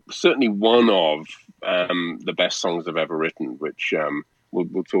written certainly one of the best songs I've ever written, which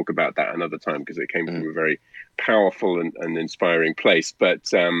we'll talk about that another time, because it came from a very powerful and inspiring place. But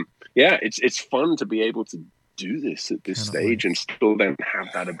it's fun to be able to do this at this stage and still then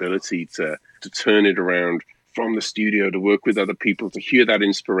have that ability to turn it around from the studio, to work with other people, to hear that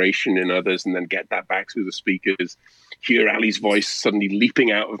inspiration in others, and then get that back through the speakers, hear Ali's voice suddenly leaping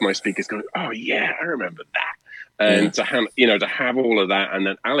out of my speakers going, oh yeah, I remember that. And to have all of that, and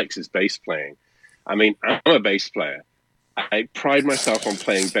then Alex's bass playing. I mean, I'm a bass player. I pride myself on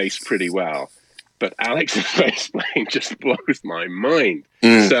playing bass pretty well, but Alex's bass playing just blows my mind.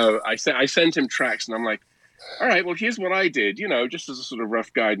 So I sent him tracks, and I'm like, all right, well, here's what I did, just as a sort of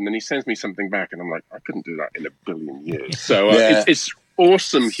rough guide. And then he sends me something back, and I'm like, I couldn't do that in a billion years. So it's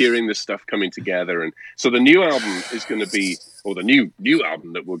awesome hearing this stuff coming together. And so the new album is going to be, or the new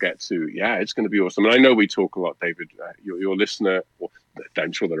album that we'll get to, it's going to be awesome. And I know we talk a lot, David, your listener,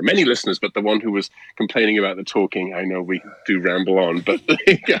 I'm sure there are many listeners, but the one who was complaining about the talking, I know we do ramble on, but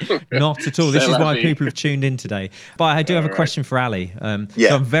not at all. This is why people have tuned in today. But I do have a question for Ali. So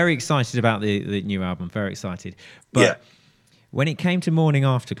I'm very excited about the new album, very excited. But when it came to Morning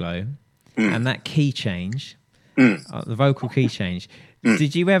Afterglow and that key change, the vocal key change,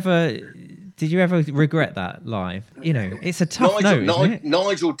 did you ever regret that live? It's a tough note, isn't it?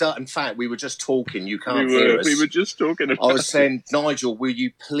 Nigel, in fact, we were just talking. You can't hear us. We were just talking about I was saying, Nigel, will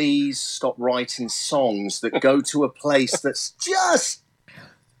you please stop writing songs that go to a place that's just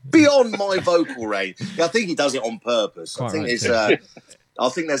beyond my vocal range? I think he does it on purpose. I think there's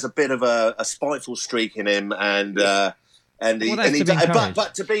a bit of a spiteful streak in him, and And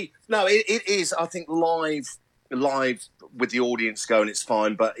but to be it is. I think live with the audience going, it's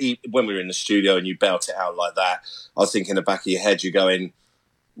fine. But when we were in the studio and you belt it out like that, I was thinking in the back of your head, you're going,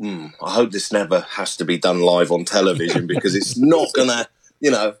 I hope this never has to be done live on television because it's not gonna.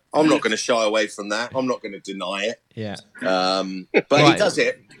 I'm not going to shy away from that. I'm not going to deny it. Yeah. But he does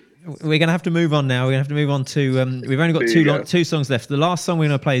it. We're going to have to move on now. We're going to have to move on to... we've only got two songs left. The last song we're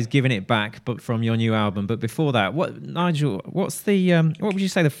going to play is Giving It Back, but from your new album. But before that, Nigel, what's the... what would you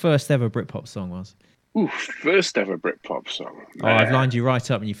say the first ever Britpop song was? Ooh, first ever Britpop song. Oh, I've lined you right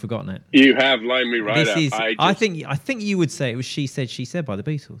up and you've forgotten it. You have lined me right up. I think you would say it was She Said by the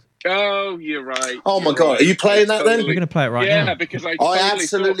Beatles. Oh, you're right. Oh my God, are you playing that then? We're going to play it right now. Yeah, because I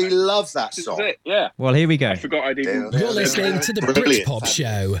absolutely love that song. This is it, yeah. Well, here we go. I forgot I'd even... You're listening to the Britpop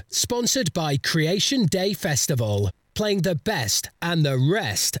Show, sponsored by Creation Day Festival, playing the best and the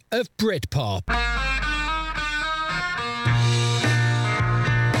rest of Britpop.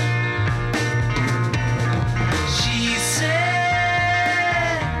 She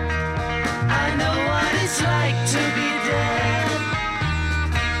said, I know what it's like to be dead.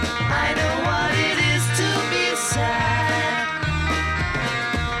 I know what it is to be sad.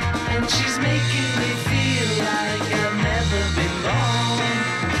 And she's making me feel like I've never been born.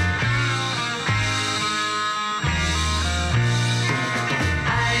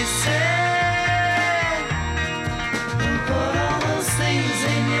 I said, who put all those things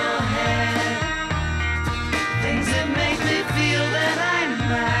in your head? Things that make me feel that I'm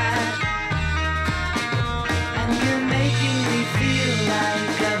mad. And you're making me feel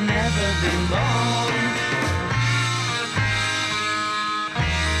like I've never been born.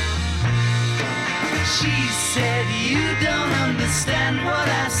 She said, you don't understand what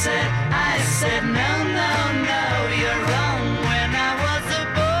I said. I said, no, no, no, you're wrong. When I was a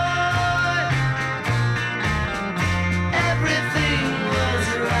boy, everything was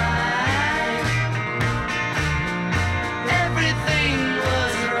right. Everything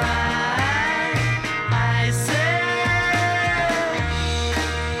was right. I said,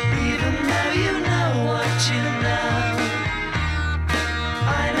 even though you know what you know,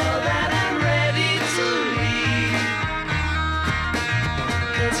 I know that I'm ready to leave.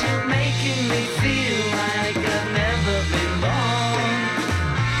 'Cause you're making me feel like I've never been born.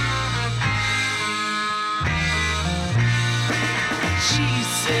 She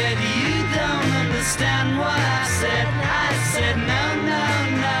said, you don't understand what I said. I said, no, no,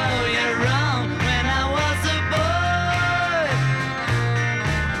 no, you're wrong. When I was a boy,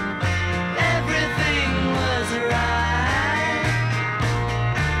 everything was right.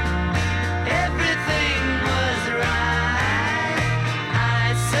 Everything was right.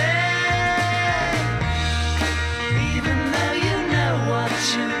 I said, even though you know what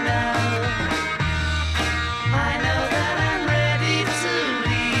you know, I know that I'm ready to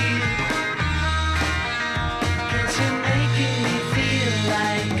leave. 'Cause you're making me feel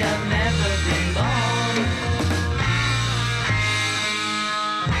like I've never been born.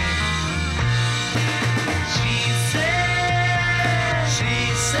 She said,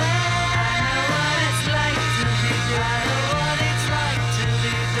 I know what it's like to be dead. I know what it's like to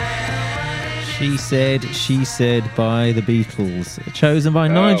be dead. She Said by the Beatles, chosen by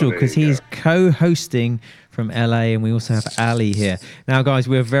Nigel because there you he's co-hosting from LA, and we also have Ali here. Now, guys,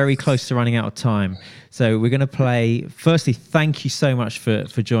 we're very close to running out of time, so we're going to play. Firstly, thank you so much for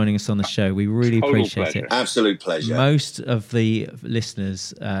joining us on the show. We really appreciate it. Absolute pleasure. Most of the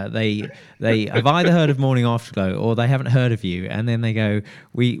listeners, they have either heard of Morning Afterglow or they haven't heard of you, and then they go,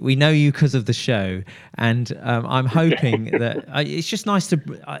 "We know you because of the show." And I'm hoping that it's just nice to,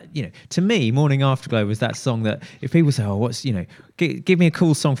 to me, Morning Afterglow was that song that if people say, "Oh, what's give me a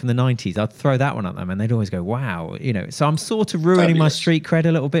cool song from the '90s," I'd throw that one at them, and they'd always go, "Wow," So I'm sort of ruining my street cred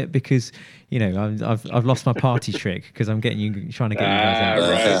a little bit because I've lost my party trick because I'm trying to get you guys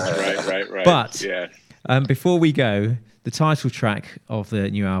out. Right. But yeah. Before we go, the title track of the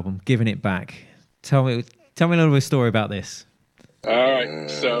new album, "Giving It Back." Tell me a little bit of a story about this. All right,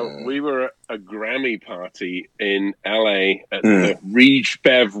 so we were at a Grammy party in LA at the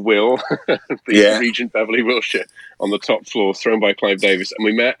Bev Will, Regent Beverly Wilshire, on the top floor, thrown by Clive Davis, and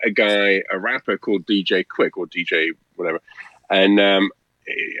we met a rapper called DJ Quick or DJ whatever, and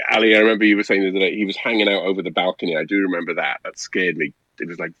Ali, I remember you were saying the other day he was hanging out over the balcony. I do remember that. That scared me. It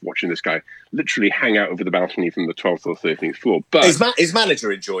was like watching this guy literally hang out over the balcony from the 12th or 13th floor. But his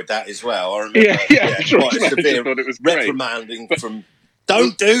manager enjoyed that as well. I remember. Quite severe thought it was reprimanding from.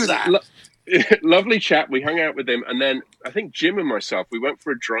 Don't do that. Lovely chap. We hung out with him, and then I think Jim and myself we went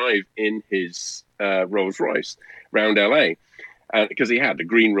for a drive in his Rolls Royce round LA. because he had the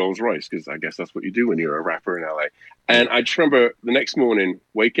green Rolls Royce, because I guess that's what you do when you're a rapper in LA. And I just remember the next morning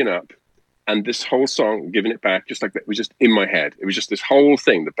waking up, and this whole song, Giving It Back, just like that, was just in my head. It was just this whole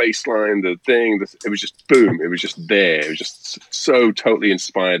thing, the bass line, the thing, it was just boom. It was just there. It was just so totally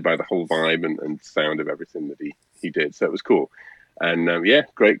inspired by the whole vibe and sound of everything that he did. So it was cool. And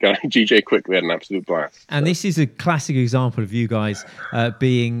great guy. GJ Quick, we had an absolute blast. And this is a classic example of you guys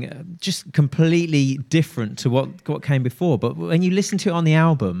being just completely different to what came before. But when you listen to it on the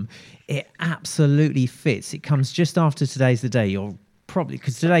album, it absolutely fits. It comes just after Today's the Day. You're probably,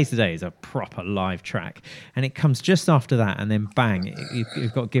 because Today's the Day is a proper live track, and it comes just after that, and then bang,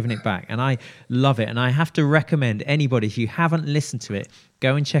 you've got Giving It Back. And I love it, and I have to recommend anybody, if you haven't listened to it,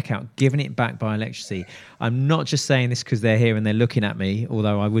 go and check out Giving It Back by Electrasy. I'm not just saying this because they're here and they're looking at me,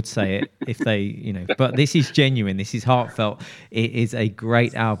 although I would say it if they, but this is genuine. This is heartfelt. It is a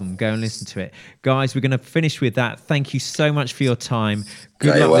great album. Go and listen to it. Guys, we're going to finish with that. Thank you so much for your time.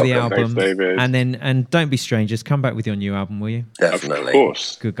 Good luck with the album. Thanks, David. And don't be strangers. Come back with your new album, will you? Definitely. Of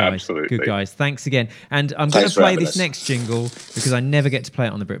course. Good guys. Absolutely. Good guys. Thanks again. And I'm going to Thanks for play having this us. next jingle because I never get to play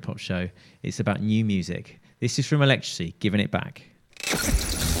it on the Britpop Show. It's about new music. This is from Electrasy, Giving It Back.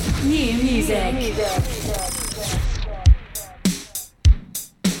 New music.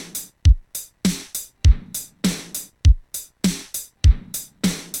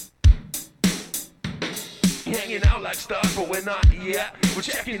 Hanging out like stars, but we're not yet. We're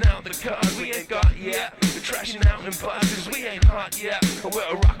checking out the cars we ain't got yet. We're trashing out in buses, we ain't hot yet. We're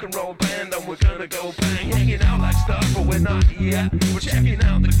a rock and roll band and we're gonna go bang. Hanging out like stars, but we're not yet. We're checking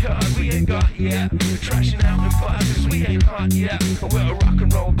out the cars we ain't got yet. We're trashing out in buses, we ain't hot yet. We're a rock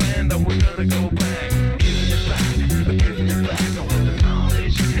and roll band and we're gonna go bang. Giving it back, we're giving it back. With the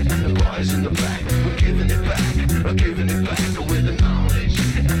knowledge and the boys in the back. We're giving it back, we're giving it back. With the knowledge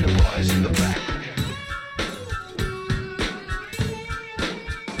and the boys in the back.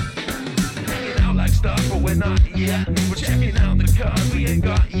 Stuff, but we're not yet. We're checking out the cars we ain't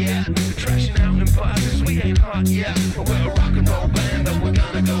got yet. We're trashing out in buses, we ain't hot yet. We're a rock and roll band and we're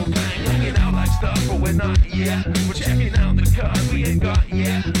gonna go bang. Hanging out like stuff, but we're not yet. We're checking out the cars we ain't got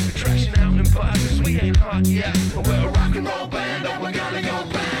yet. We're trashing out in buses, we ain't hot yet. We're a rock and roll band and we're gonna go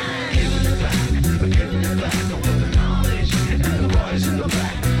bang. Giving it back, we're giving it back. With the knowledge and the boys in the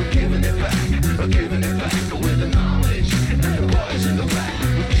back. We're giving it back, we're giving it back. With the knowledge and the boys in the back.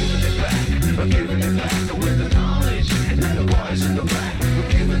 We're giving it back. We're giving it back with the knowledge and the boys in the back. We're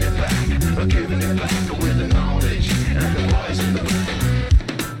giving it back. We're giving it back with the knowledge and the boys in the back.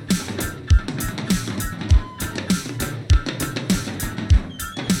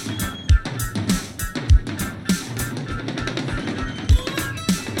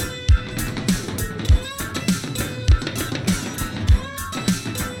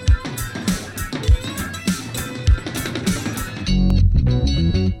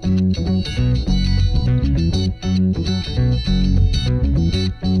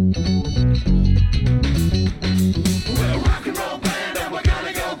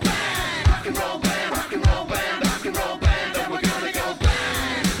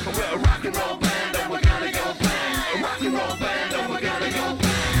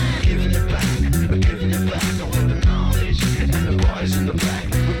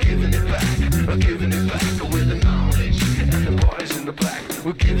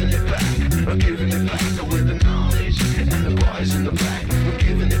 We're giving it back, we're giving it back with the knowledge and the boys in the back. We're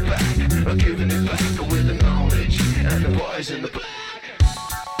giving it back, we're giving it back with the knowledge and the boys in the back.